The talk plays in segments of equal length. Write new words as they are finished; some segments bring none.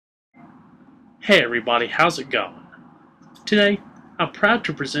Hey everybody, how's it going? Today, I'm proud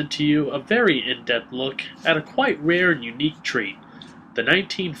to present to you a very in-depth look at a quite rare and unique treat, the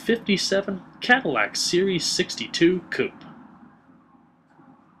 1957 Cadillac Series 62 Coupe.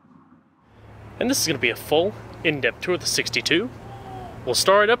 And this is going to be a full, in-depth tour of the 62. We'll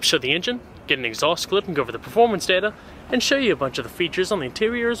start it up, show the engine, get an exhaust clip and go over the performance data, and show you a bunch of the features on the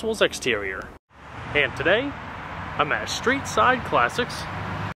interior as well as exterior. And today, I'm at Street Side Classics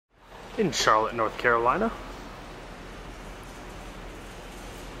in Charlotte, North Carolina.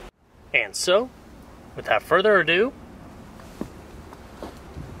 And so, without further ado,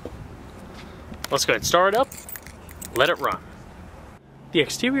 let's go ahead and start it up, let it run. The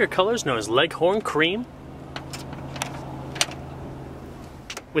exterior color is known as Leghorn Cream,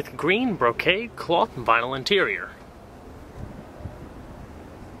 with green brocade cloth and vinyl interior.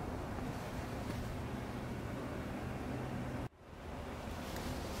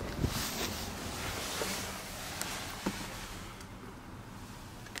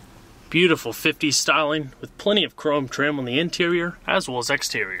 Beautiful 50s styling with plenty of chrome trim on the interior as well as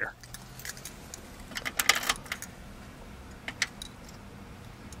exterior.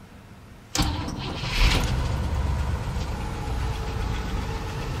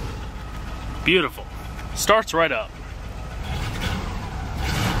 Beautiful. Starts right up.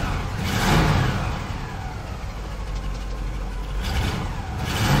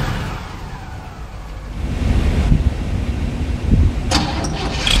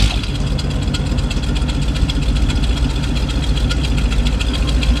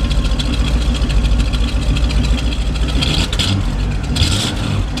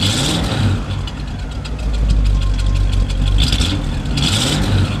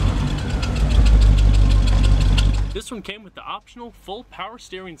 This one came with the optional full power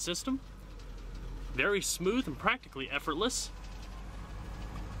steering system. Very smooth and practically effortless.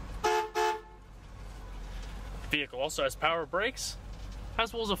 Vehicle also has power brakes,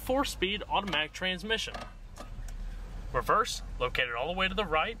 as well as a 4-speed automatic transmission. Reverse, located all the way to the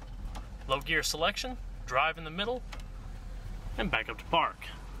right. Low gear selection, drive in the middle, and back up to park.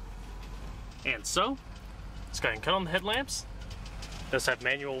 And so, let's go ahead and cut on the headlamps. Does have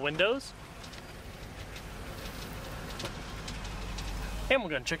manual windows. And we're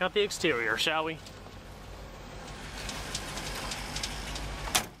going to check out the exterior, shall we?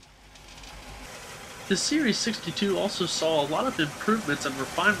 The Series 62 also saw a lot of improvements and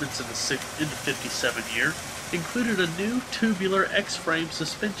refinements in the 57 year, included a new tubular X-frame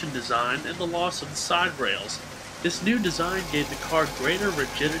suspension design and the loss of the side rails. This new design gave the car greater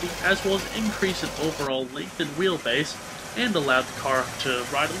rigidity as well as increase in overall length and wheelbase, and allowed the car to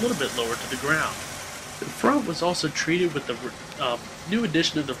ride a little bit lower to the ground. The front was also treated with the new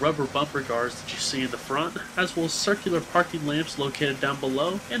addition of the rubber bumper guards that you see in the front, as well as circular parking lamps located down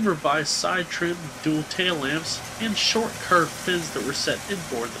below, and revised side trim with dual tail lamps, and short curved fins that were set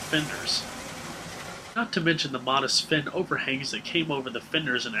inboard the fenders. Not to mention the modest fin overhangs that came over the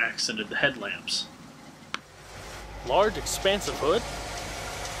fenders and accented the headlamps. Large expansive hood.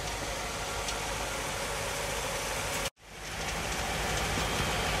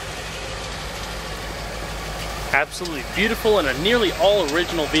 Absolutely beautiful and a nearly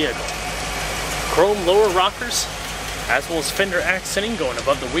all-original vehicle. Chrome lower rockers, as well as fender accenting going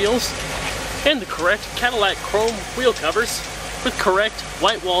above the wheels, and the correct Cadillac chrome wheel covers with correct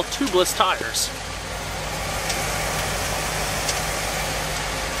white wall tubeless tires.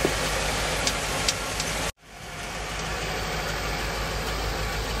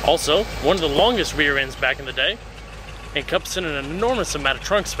 Also, one of the longest rear ends back in the day, encompassing an enormous amount of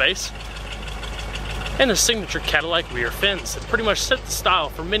trunk space, and the signature Cadillac rear fins that pretty much set the style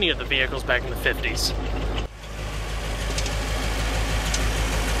for many of the vehicles back in the 50s.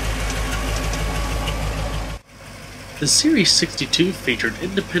 The Series 62 featured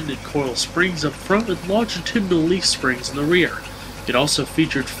independent coil springs up front with longitudinal leaf springs in the rear. It also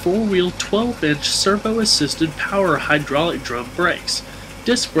featured 4-wheel 12-inch servo-assisted power hydraulic drum brakes.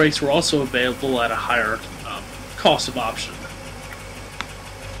 Disc brakes were also available at a higher cost of option.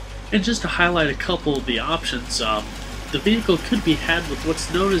 And just to highlight a couple of the options, the vehicle could be had with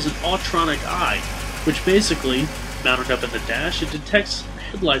what's known as an Autronic Eye, which basically, mounted up in the dash, it detects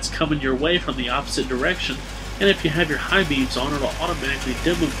headlights coming your way from the opposite direction, and if you have your high beams on, it'll automatically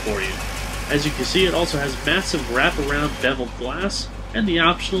dim them for you. As you can see, it also has massive wraparound beveled glass, and the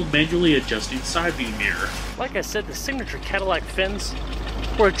optional manually adjusting side view mirror. Like I said, the signature Cadillac fins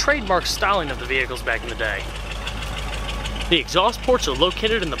were a trademark styling of the vehicles back in the day. The exhaust ports are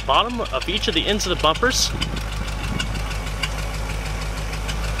located in the bottom of each of the ends of the bumpers.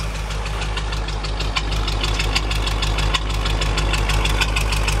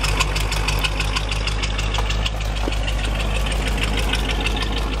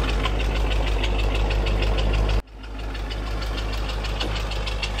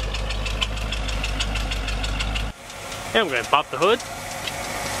 And we're going to pop the hood,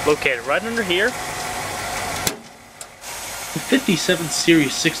 located right under here. The 57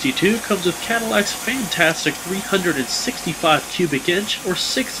 Series 62 comes with Cadillac's fantastic 365 cubic inch or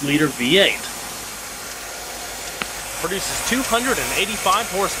 6-liter V8. Produces 285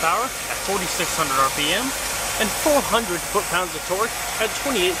 horsepower at 4,600 RPM and 400 foot-pounds of torque at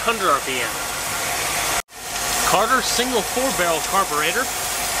 2,800 RPM. Carter single 4-barrel carburetor,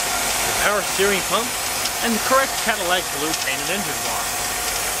 the power steering pump, and the correct Cadillac blue painted engine block.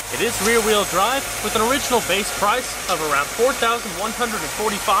 It is rear-wheel drive with an original base price of around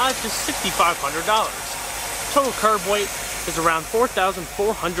 $4,145 to $6,500. Total curb weight is around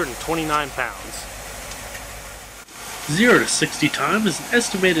 4,429 pounds. 0 to 60 time is an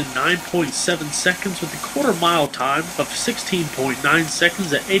estimated 9.7 seconds with a quarter-mile time of 16.9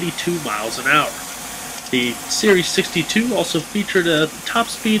 seconds at 82 miles an hour. The Series 62 also featured a top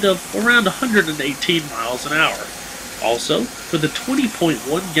speed of around 118 miles an hour. Also, with a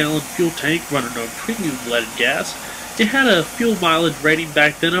 20.1 gallon fuel tank running on premium leaded gas, it had a fuel mileage rating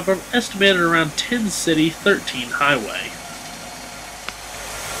back then of estimated around 10 city, 13 highway.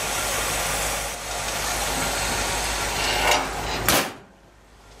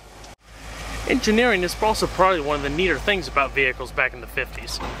 Engineering is also probably one of the neater things about vehicles back in the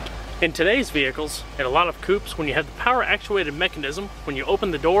 50s. In today's vehicles, and a lot of coupes, when you have the power actuated mechanism, when you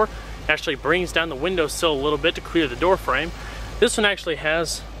open the door, it actually brings down the windowsill a little bit to clear the door frame. This one actually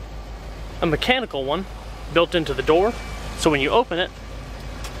has a mechanical one built into the door, so when you open it,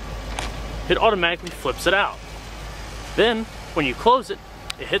 it automatically flips it out. Then, when you close it,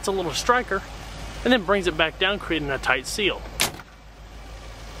 it hits a little striker, and then brings it back down, creating a tight seal.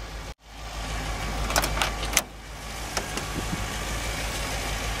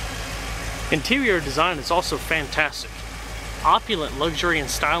 Interior design is also fantastic. Opulent luxury and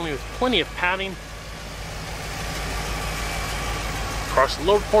styling with plenty of padding across the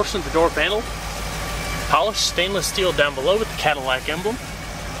lower portion of the door panel. Polished stainless steel down below with the Cadillac emblem.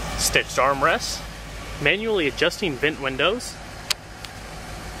 Stitched armrests. Manually adjusting vent windows.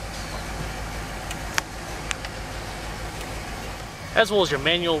 As well as your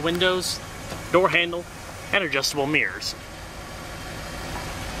manual windows, door handle, and adjustable mirrors.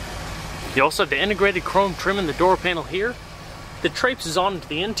 You also have the integrated chrome trim in the door panel here that traipses on into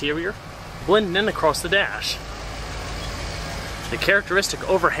the interior, blending in across the dash. The characteristic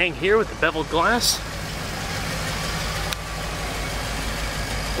overhang here with the beveled glass,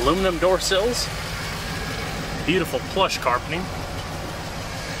 aluminum door sills, beautiful plush carpeting,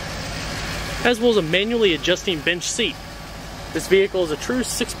 as well as a manually adjusting bench seat. This vehicle is a true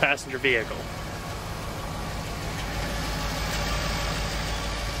 6-passenger vehicle.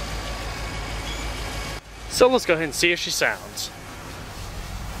 So let's go ahead and see how she sounds.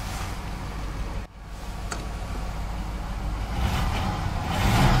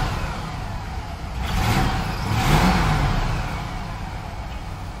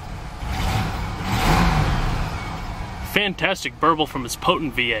 Fantastic burble from its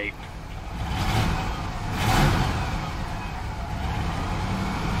potent V8.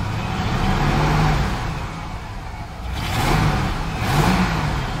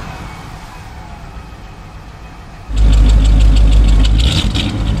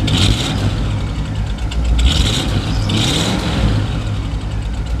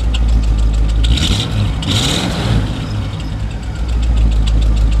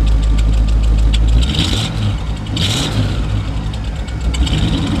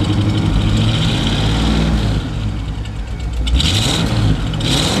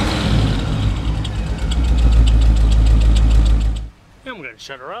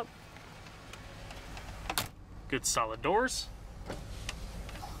 Shut her up. Good solid doors.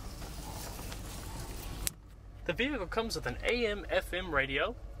 The vehicle comes with an AM/FM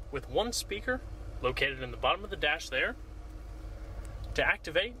radio with one speaker located in the bottom of the dash there. To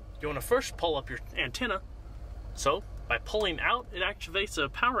activate, you want to first pull up your antenna. So, by pulling out, it activates a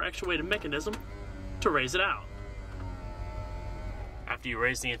power actuated mechanism to raise it out. After you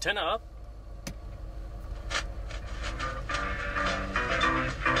raise the antenna up,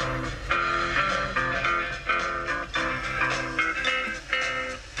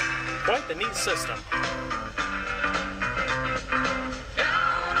 quite the neat system.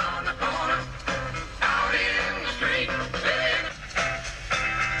 Down on the corner, out in the street,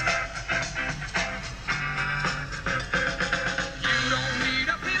 you don't need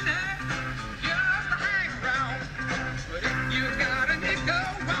a penny just to hang around. But if you got a nickel,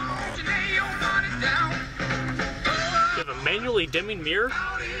 won't you lay your money down? You have a manually dimming mirror.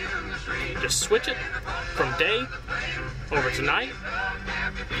 Just switch it from day over to night.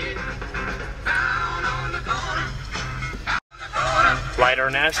 lighter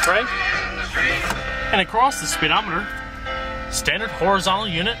and ashtray. And across the speedometer, standard horizontal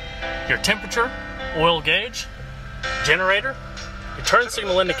unit, your temperature, oil gauge, generator, your turn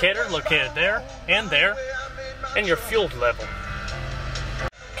signal indicator located there, and your fuel level.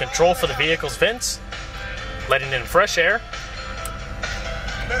 Control for the vehicle's vents, letting in fresh air,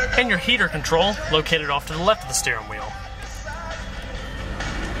 and your heater control located off to the left of the steering wheel.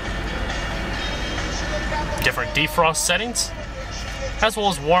 Different defrost settings, as well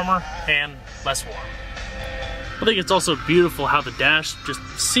as warmer and less warm. I think it's also beautiful how the dash just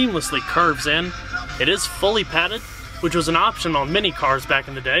seamlessly curves in. It is fully padded, which was an option on many cars back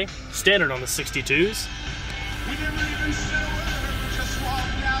in the day, standard on the 62s.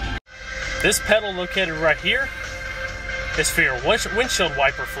 This pedal located right here is for your windshield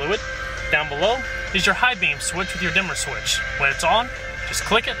wiper fluid. Down below is your high beam switch with your dimmer switch. When it's on, just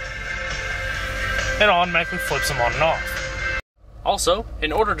click it. It automatically flips them on and off. Also,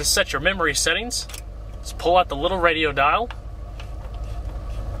 in order to set your memory settings, just pull out the little radio dial,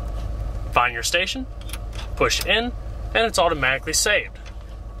 find your station, push in, and it's automatically saved.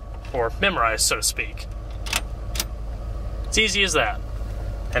 Or memorized, so to speak. It's easy as that.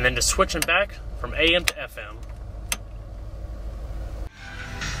 And then just switching back from AM to FM.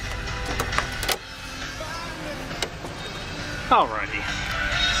 Alrighty.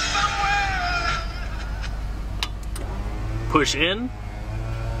 Push in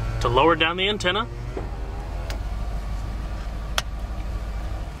to lower down the antenna.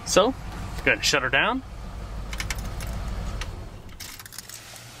 So, go ahead and shut her down.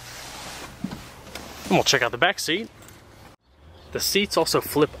 And we'll check out the back seat. The seats also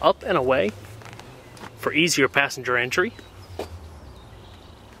flip up and away for easier passenger entry.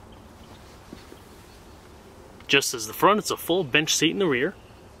 Just as the front, it's a full bench seat in the rear.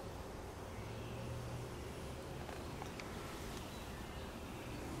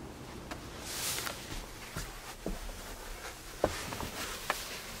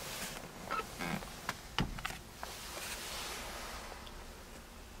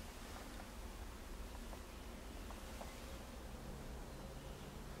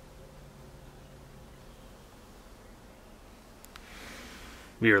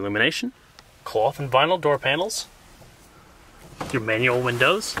 Rear illumination, cloth and vinyl door panels, your manual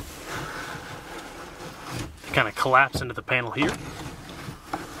windows. They kind of collapse into the panel here.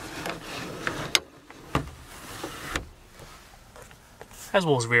 As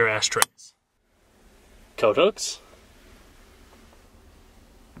well as rear ashtrays. Coat hooks.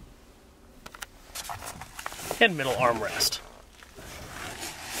 And middle armrest.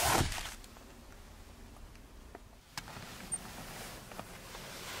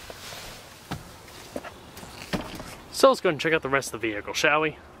 So let's go ahead and check out the rest of the vehicle, shall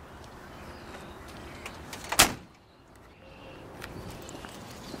we?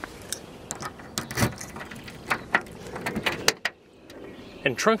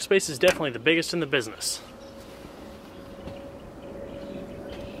 And trunk space is definitely the biggest in the business.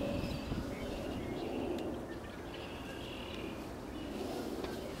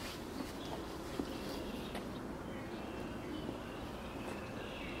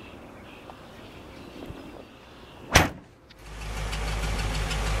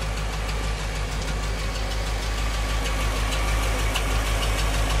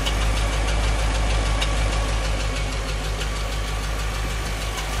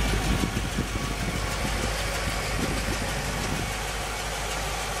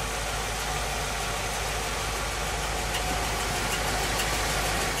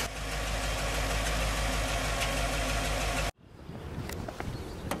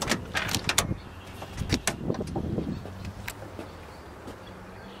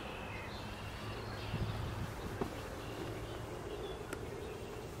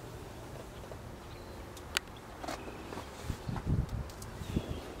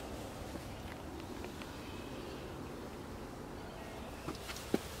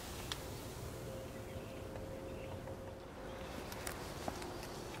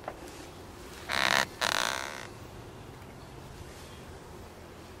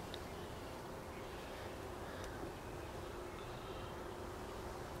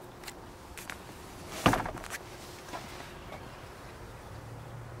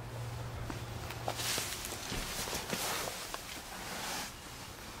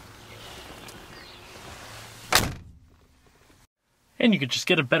 And you can just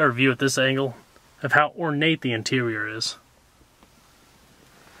get a better view at this angle of how ornate the interior is.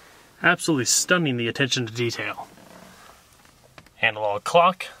 Absolutely stunning, the attention to detail. Analog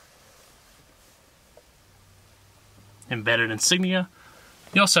clock. Embedded insignia.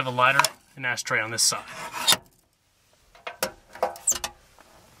 You also have a lighter and ashtray on this side.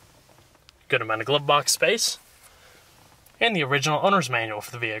 good amount of glove box space, and the original owner's manual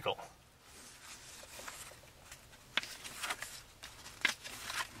for the vehicle.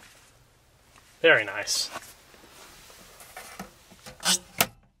 Very nice.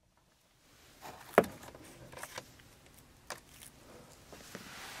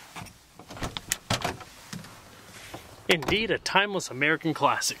 Indeed, a timeless American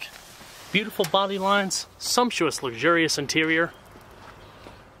classic. Beautiful body lines, sumptuous luxurious interior,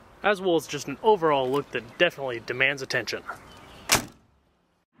 as well as just an overall look that definitely demands attention.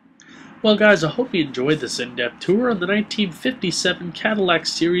 Well guys, I hope you enjoyed this in-depth tour on the 1957 Cadillac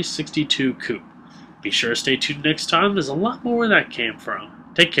Series 62 Coupe. Be sure to stay tuned next time, there's a lot more where that came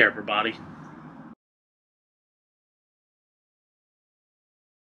from. Take care everybody.